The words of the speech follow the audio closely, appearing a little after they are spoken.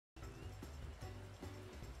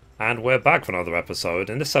And we're back for another episode.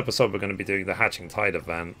 In this episode, we're going to be doing the Hatching Tide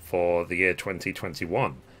event for the year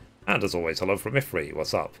 2021. And as always, hello from Mithrie.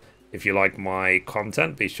 What's up? If you like my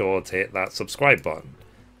content, be sure to hit that subscribe button.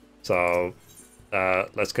 So,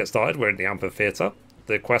 let's get started. We're in the amphitheater.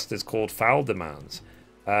 The quest is called Foul Demands.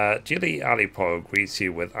 Jilly Alipo greets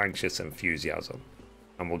you with anxious enthusiasm.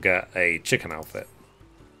 And we'll get a chicken outfit.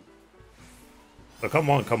 So come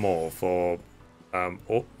on, come all, for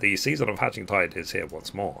the season of Hatching Tide is here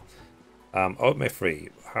once more. Oh, Mithrie,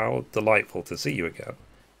 how delightful to see you again.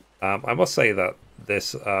 I must say that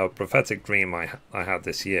this prophetic dream I had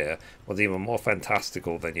this year was even more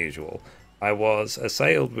fantastical than usual. I was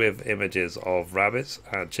assailed with images of rabbits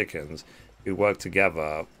and chickens who work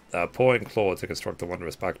together, paw and claw, to construct a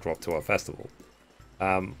wondrous backdrop to our festival.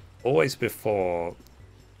 Always before,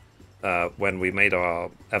 when we made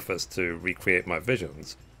our efforts to recreate my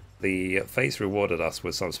visions, the fates rewarded us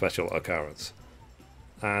with some special occurrence.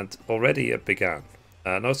 And already it began.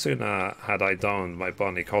 No sooner had I donned my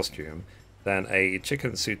Barney costume than a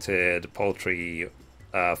chicken-suited poultry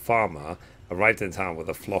farmer arrived in town with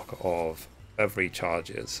a flock of feathery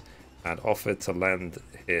charges and offered to lend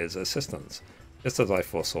his assistance, just as I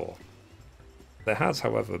foresaw. There has,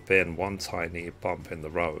 however, been one tiny bump in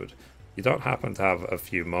the road. You don't happen to have a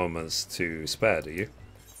few moments to spare, do you?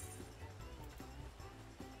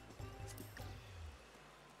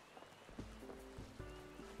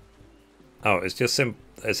 Oh, it's just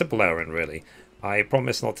a simple errand, really. I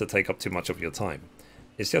promise not to take up too much of your time.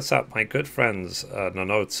 It's just that my good friends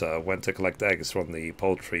Nanota went to collect eggs from the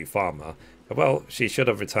poultry farmer. Well, she should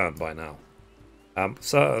have returned by now.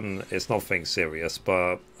 Certain it's nothing serious,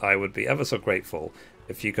 but I would be ever so grateful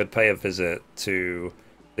if you could pay a visit to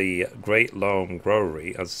the Great Loam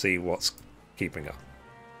Growery and see what's keeping her.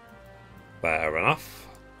 Fair enough.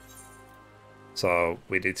 So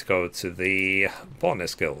we need to go to the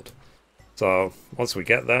Botanist Guild. So once we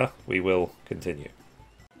get there, we will continue.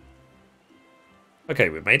 Okay,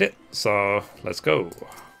 we made it, so let's go.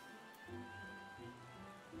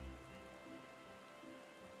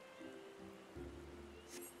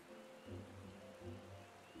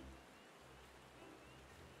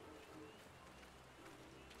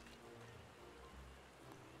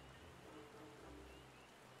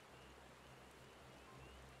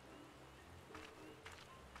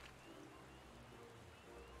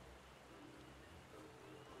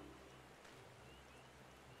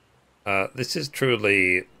 This is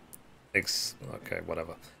truly... okay,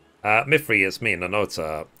 whatever. Mithrie, it's me,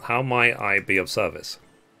 Nanota. How might I be of service?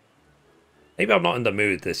 Maybe I'm not in the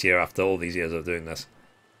mood this year after all these years of doing this.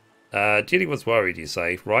 Ginny was worried, you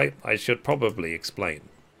say, right? I should probably explain.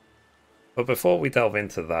 But before we delve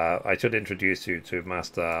into that, I should introduce you to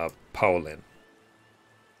Master Paulin.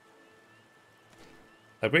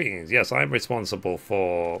 Greetings, yes, I'm responsible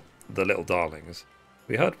for the Little Darlings.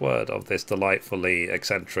 We heard word of this delightfully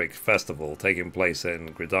eccentric festival taking place in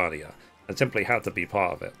Gridania, and simply had to be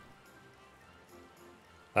part of it.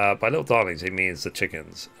 By little darlings he means the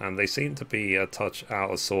chickens, and they seem to be a touch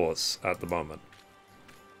out of sorts at the moment.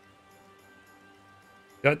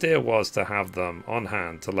 The idea was to have them on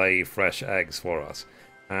hand to lay fresh eggs for us,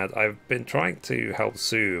 and I've been trying to help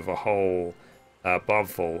soothe a whole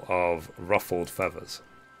barnful of ruffled feathers.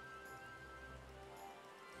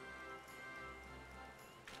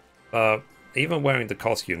 Even wearing the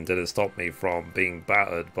costume didn't stop me from being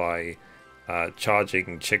battered by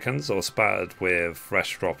charging chickens or spattered with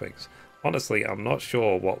fresh droppings. Honestly, I'm not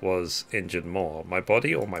sure what was injured more, my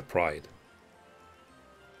body or my pride.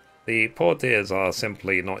 The poor dears are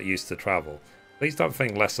simply not used to travel. Please don't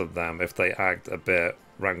think less of them if they act a bit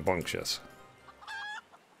rambunctious.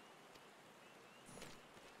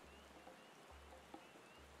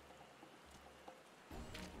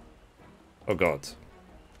 Oh god.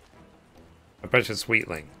 My precious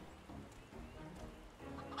sweetling.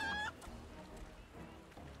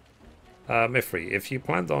 Mithrie, if you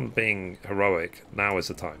planned on being heroic, now is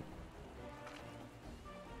the time.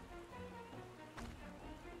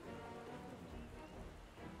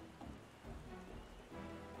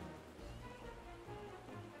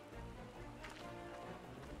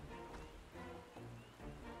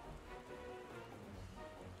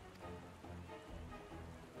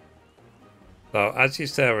 So, as you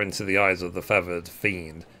stare into the eyes of the feathered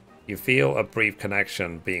fiend, you feel a brief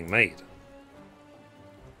connection being made.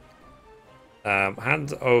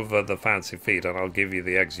 Hand over the fancy feed and I'll give you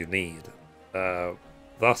the eggs you need.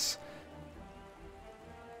 Thus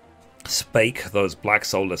spake those black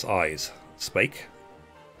soulless eyes. Spake?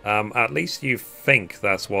 At least you think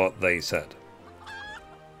that's what they said.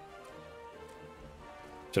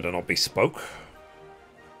 Should it not be spoke?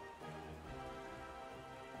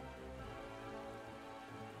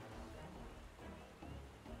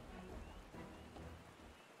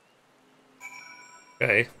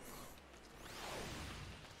 Okay.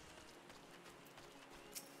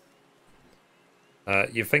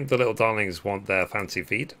 You think the little darlings want their fancy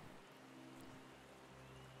feed?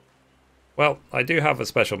 Well, I do have a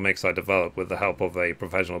special mix I developed with the help of a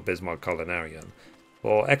professional Bismarck culinarian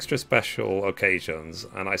for extra special occasions,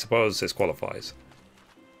 and I suppose this qualifies.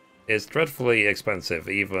 It's dreadfully expensive,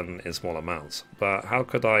 even in small amounts, but how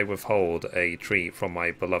could I withhold a treat from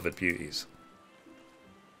my beloved beauties?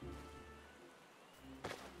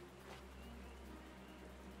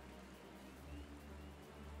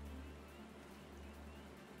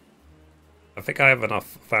 I think I have enough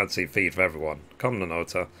fancy feed for everyone. Come,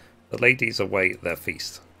 Nanota. The ladies await their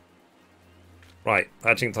feast. Right,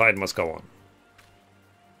 Hatching Tide must go on.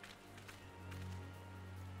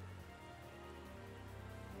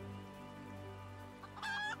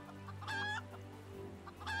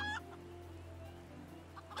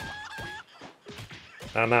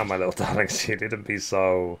 And now, my little darlings, you needn't be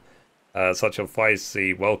so such a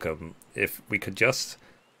feisty welcome. If we could just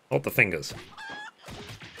hold the fingers.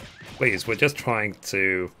 Please, we're just trying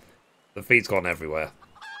to... The feed's gone everywhere.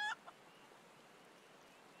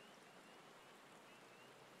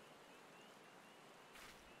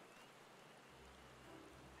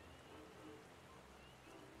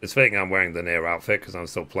 It's fitting I'm wearing the Nier outfit because I'm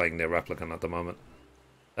still playing Nier Replicant at the moment.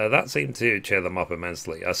 That seemed to cheer them up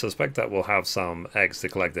immensely. I suspect that we'll have some eggs to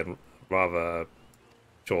collect in rather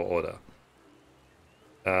short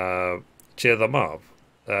order. Cheer them up.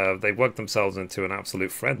 They've worked themselves into an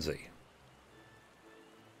absolute frenzy.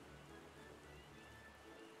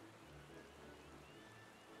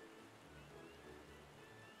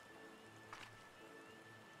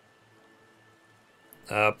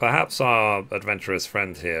 Perhaps our adventurous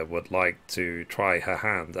friend here would like to try her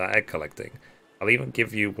hand at egg collecting. I'll even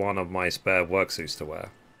give you one of my spare work suits to wear.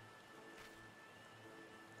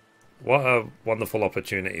 What a wonderful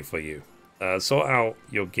opportunity for you. Sort out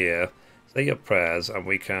your gear, say your prayers, and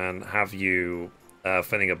we can have you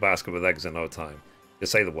filling a basket with eggs in no time.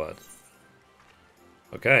 Just say the word.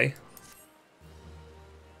 Okay.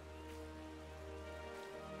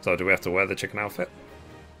 So do we have to wear the chicken outfit?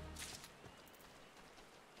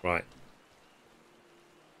 Right.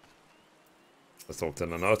 Let's talk to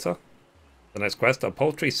Nanota. The next quest, a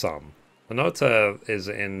poultry sum. Nanota is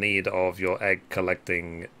in need of your egg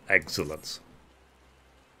collecting excellence.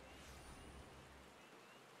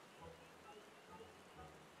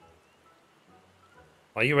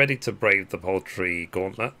 Are you ready to brave the poultry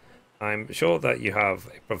gauntlet? I'm sure that you have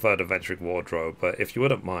a preferred adventuring wardrobe, but if you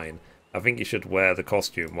wouldn't mind, I think you should wear the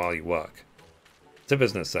costume while you work. To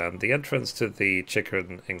business then, the entrance to the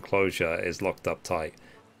chicken enclosure is locked up tight.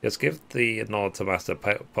 Just give the nod to Master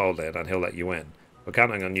Polin and he'll let you in. We're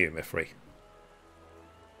counting on you, Mithrie.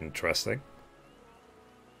 Interesting.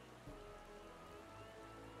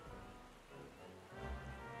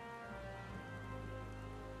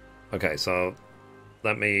 Okay, so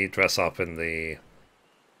let me dress up in the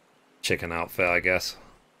chicken outfit, I guess.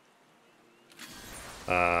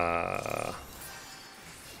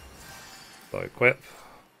 So equip.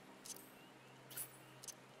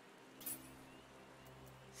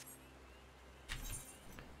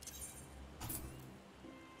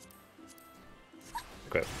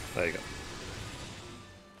 Equip. There you go.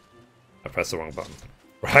 I pressed the wrong button.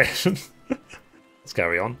 Right. Let's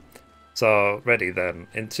carry on. So, ready then.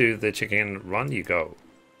 Into the chicken run you go.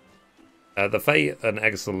 The Fate and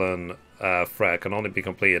Excellent threat can only be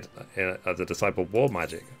completed as a Disciple War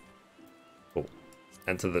Magic. Cool.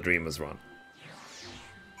 Enter the Dreamer's Run.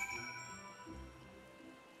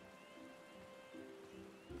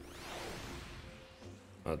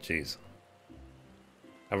 Oh, jeez.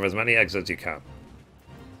 Have as many eggs as you can.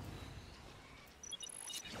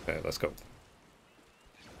 Okay, let's go.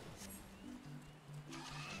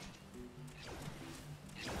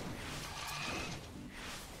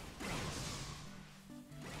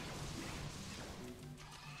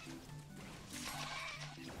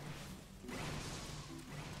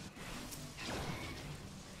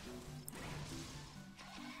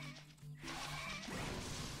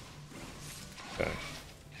 Okay.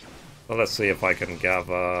 Well, let's see if I can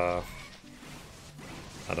gather, I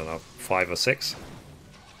don't know, 5 or 6.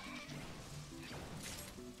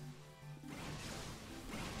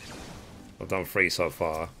 I've done 3 so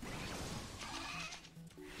far.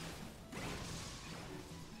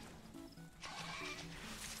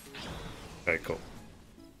 Okay, cool.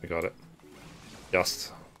 We got it.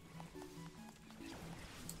 Just.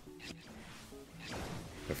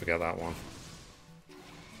 Don't forget that one.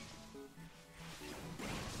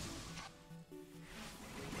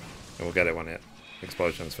 And we'll get it when the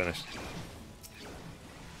explosion's finished.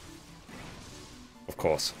 Of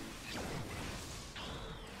course.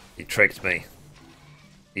 He tricked me.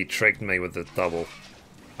 He tricked me with the double.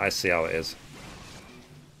 I see how it is.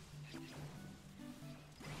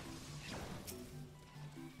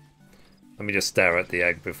 Let me just stare at the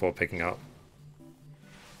egg before picking up.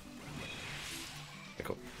 Okay,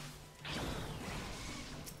 cool.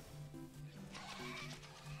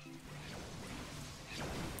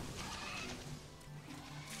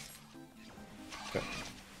 Okay.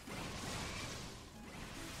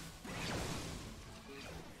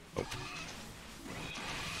 Oh.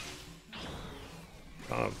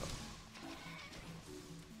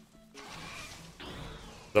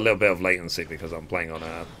 A little bit of latency because I'm playing on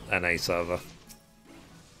a NA server.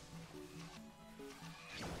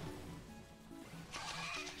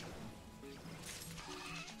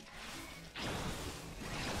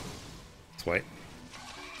 Let's wait.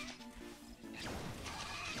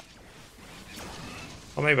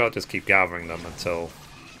 Or maybe I'll just keep gathering them until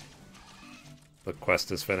the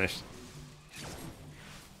quest is finished.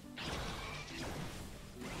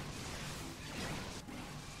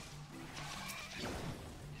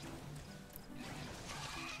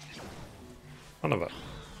 None of it.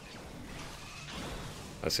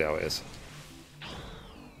 Let's see how it is.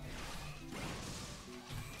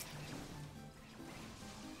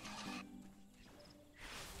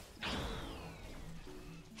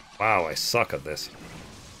 Wow, I suck at this.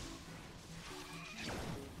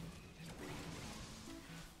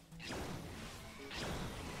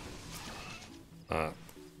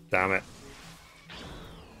 Damn it.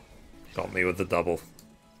 Got me with the double.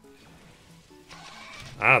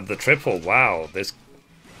 Ah, the triple. Wow, this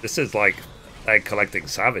is like egg collecting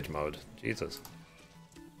savage mode. Jesus.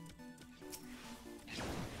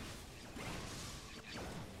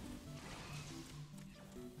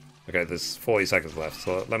 Okay, there's 40 seconds left,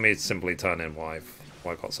 so let me simply turn in what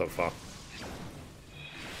I got so far.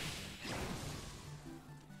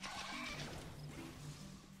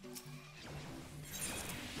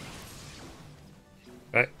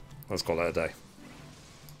 Okay, let's call it a day.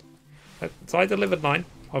 So I delivered 9.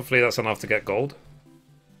 Hopefully that's enough to get gold.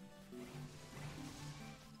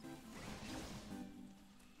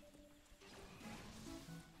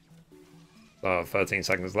 13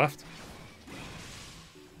 seconds left.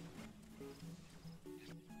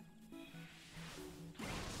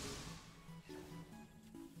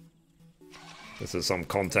 This is some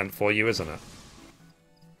content for you, isn't it?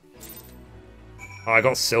 Oh, I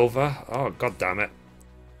got silver. Oh, god damn it.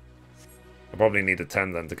 I probably need a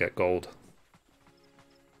 10 then to get gold.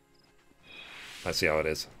 Let's see how it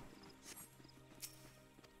is.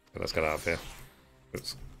 Let's get out of here.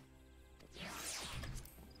 Oops.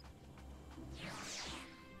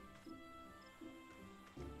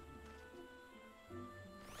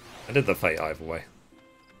 I did the fate either way.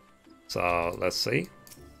 So, let's see.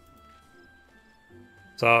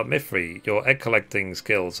 So, Mithrie, your egg collecting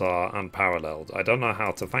skills are unparalleled. I don't know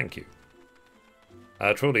how to thank you.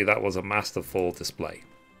 Truly, that was a masterful display.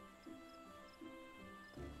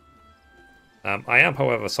 I am,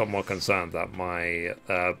 however, somewhat concerned that my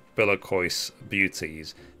bellicose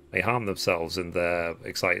beauties may harm themselves in their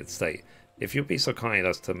excited state. If you'd be so kind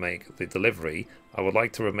as to make the delivery, I would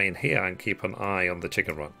like to remain here and keep an eye on the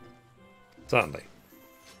chicken run. Certainly.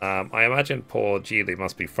 I imagine poor Geely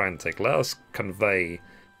must be frantic. Let us convey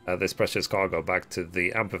this precious cargo back to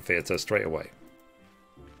the amphitheater straight away.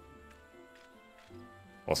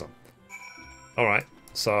 Awesome. Alright,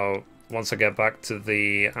 so once I get back to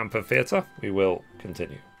the amphitheater, we will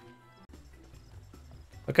continue.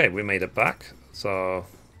 Okay, we made it back, so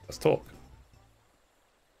let's talk.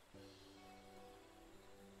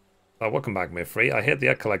 Welcome back, Mithrie. I hear the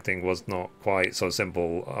egg collecting was not quite so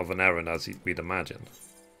simple of an errand as we'd imagined.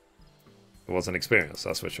 It was an experience,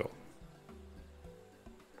 that's for sure.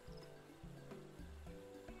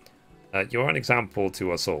 You're an example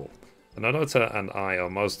to us all. Nonota and I are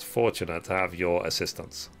most fortunate to have your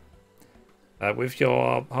assistance. With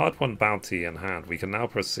your hard-won bounty in hand, we can now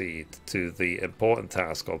proceed to the important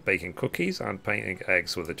task of baking cookies and painting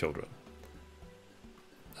eggs with the children.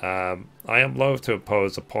 I am loath to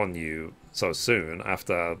impose upon you so soon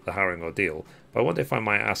after the harrowing ordeal, but I wonder if I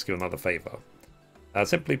might ask you another favour.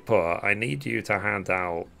 Simply put, I need you to hand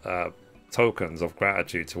out tokens of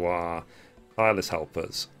gratitude to our tireless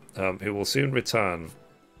helpers, who will soon return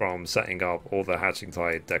from setting up all the hatching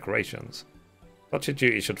tide decorations. Such a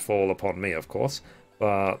duty should fall upon me, of course,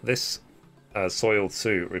 but this soiled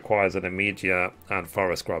suit requires an immediate and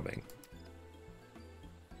thorough scrubbing.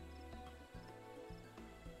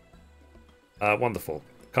 Wonderful.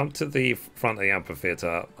 Come to the front of the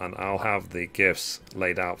amphitheater and I'll have the gifts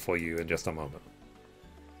laid out for you in just a moment.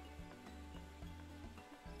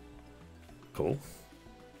 Cool.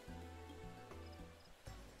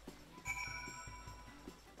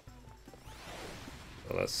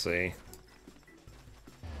 So let's see.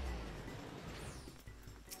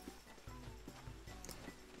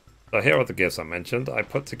 So here are the gifts I mentioned. I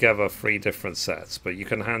put together 3 different sets, but you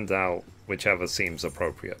can hand out whichever seems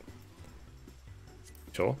appropriate.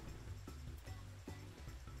 Sure.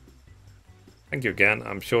 Thank you again.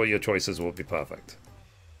 I'm sure your choices will be perfect.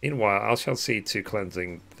 Meanwhile, I shall see to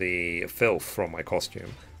cleansing the filth from my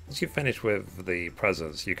costume. Once you finish with the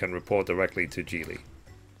presents, you can report directly to Geely.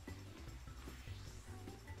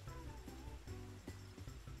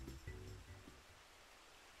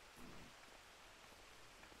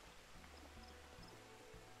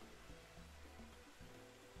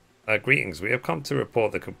 Greetings, we have come to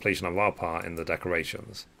report the completion of our part in the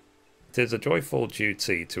decorations. It is a joyful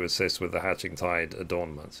duty to assist with the Hatching Tide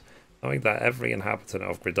adornments, knowing that every inhabitant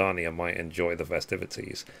of Gridania might enjoy the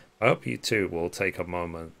festivities. I hope you too will take a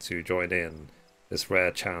moment to join in this rare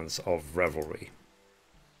chance of revelry.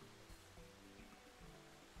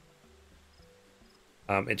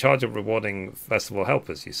 In charge of rewarding festival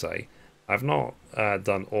helpers, you say? I've not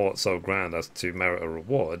done aught so grand as to merit a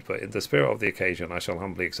reward, but in the spirit of the occasion I shall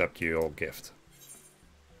humbly accept your gift.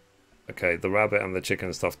 Okay, the rabbit and the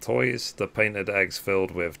chicken stuffed toys, the painted eggs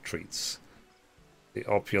filled with treats, the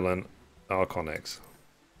opulent Archon eggs.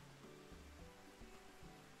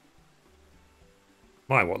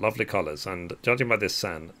 My, what lovely colours, and judging by this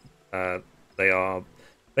scent, they are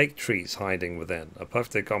baked treats hiding within, a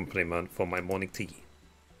perfect accompaniment for my morning tea.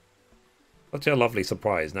 Such a lovely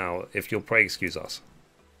surprise. Now, if you'll pray excuse us.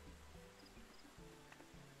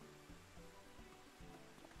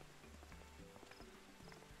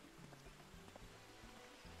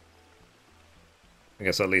 I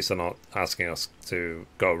guess at least they're not asking us to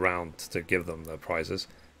go around to give them the prizes.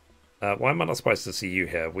 Why am I not surprised to see you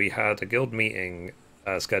here? We had a guild meeting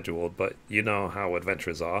scheduled, but you know how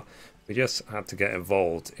adventurers are. We just had to get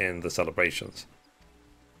involved in the celebrations.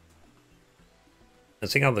 And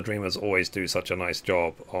seeing how the Dreamers always do such a nice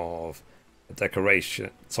job of decorating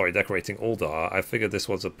Uldar, I figured this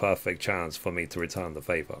was a perfect chance for me to return the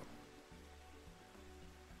favour.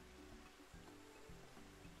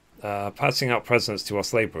 Passing out presents to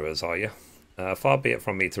us labourers, are you? Far be it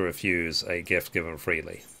from me to refuse a gift given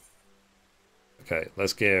freely. Okay,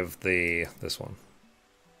 let's give this one.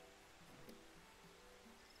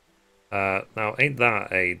 Now, ain't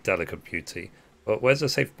that a delicate beauty? But where's a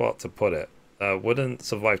safe spot to put it? Wouldn't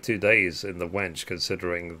survive 2 days in the wench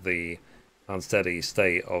considering the unsteady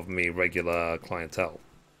state of me regular clientele.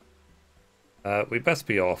 We'd best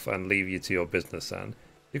be off and leave you to your business then.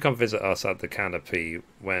 You come visit us at the canopy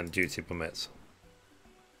when duty permits.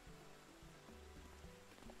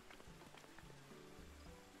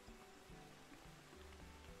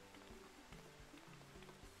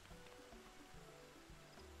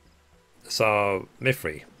 So,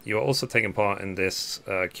 Mithrie, you are also taking part in this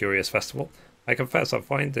curious festival. I confess I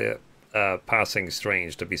find it passing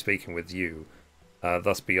strange to be speaking with you,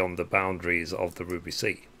 thus beyond the boundaries of the Ruby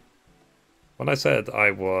Sea. When I said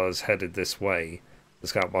I was headed this way to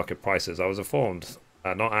scout market prices, I was informed,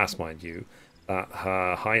 not asked mind you, that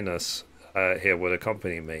Her Highness here would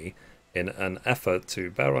accompany me in an effort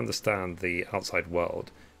to better understand the outside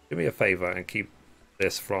world. Do me a favour and keep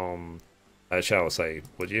this from, shall I say,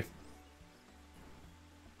 would you?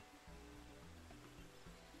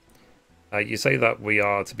 You say that we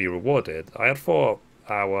are to be rewarded. I had thought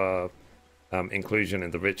our inclusion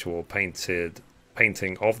in the ritual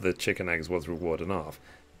painting of the chicken eggs was reward enough.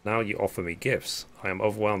 Now you offer me gifts. I am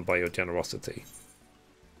overwhelmed by your generosity.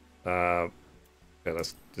 Okay,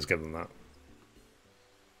 let's just give them that.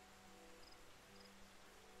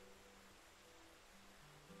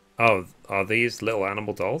 Oh, are these little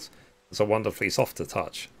animal dolls? It's a wonderfully soft to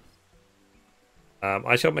touch.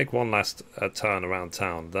 I shall make one last turn around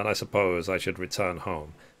town, then I suppose I should return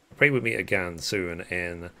home. I pray we meet again soon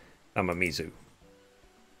in Amamizu.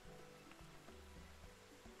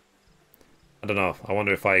 I don't know, I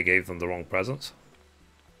wonder if I gave them the wrong presents.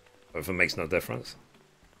 Or if it makes no difference.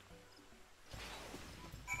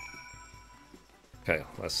 Okay,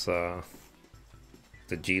 let's the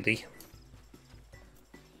GD.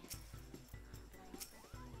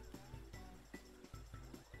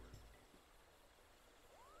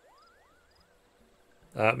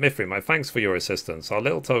 Mithrie, my thanks for your assistance. Our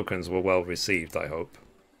little tokens were well received, I hope.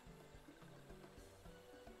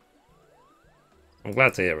 I'm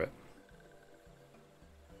glad to hear it.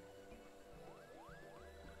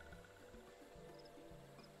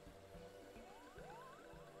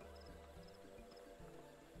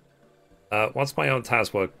 Once my own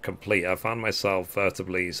tasks were complete, I found myself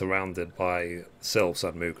vertically surrounded by sylphs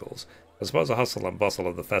and moogles. I suppose the hustle and bustle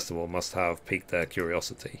of the festival must have piqued their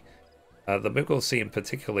curiosity. The moogles seemed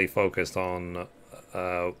particularly focused on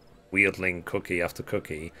wheedling cookie after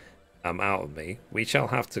cookie out of me. We shall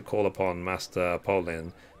have to call upon Master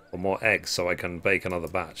Polin for more eggs so I can bake another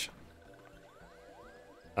batch.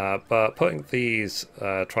 But putting these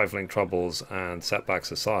trifling troubles and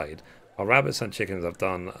setbacks aside, our rabbits and chickens have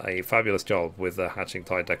done a fabulous job with the hatching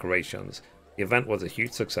tide decorations. The event was a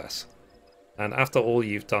huge success. And after all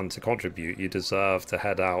you've done to contribute, you deserve to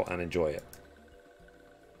head out and enjoy it.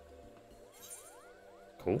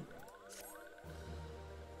 Cool.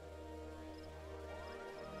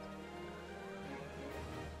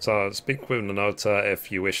 So speak with Nanota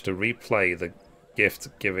if you wish to replay the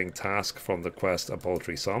gift-giving task from the quest A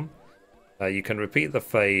Paltry Sum. You can repeat the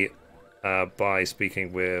fate by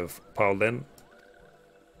speaking with Paulin,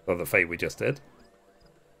 or the fate we just did.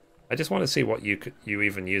 I just want to see what you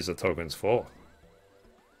even use the tokens for.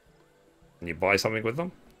 Can you buy something with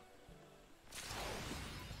them?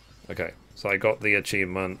 Okay, so I got the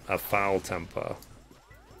achievement, A Foul Temper.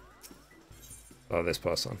 Oh, this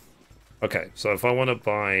person. Okay, so if I want to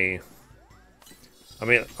buy... I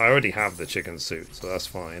mean, I already have the chicken suit, so that's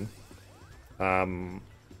fine.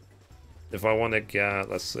 If I want to get...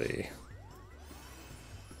 Let's see.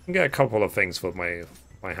 I can get a couple of things for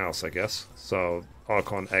my house, I guess. So,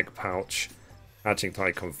 Archon Egg Pouch, Hatching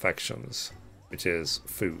Tide Confections, which is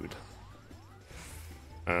food.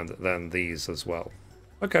 And then these as well.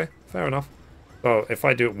 Okay, fair enough. So, if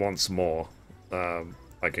I do it once more,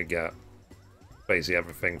 I could get basically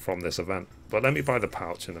everything from this event. But let me buy the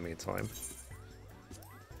pouch in the meantime.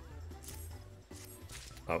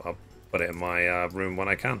 I'll put it in my room when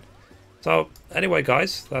I can. So, anyway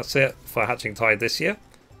guys, that's it for Hatching Tide this year.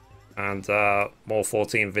 And more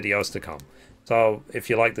 14 videos to come. So, if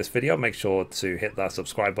you like this video, make sure to hit that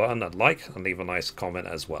subscribe button and like, and leave a nice comment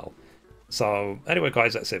as well. So, anyway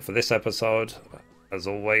guys, that's it for this episode. As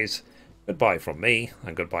always, goodbye from me,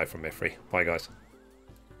 and goodbye from Mithrie. Bye guys.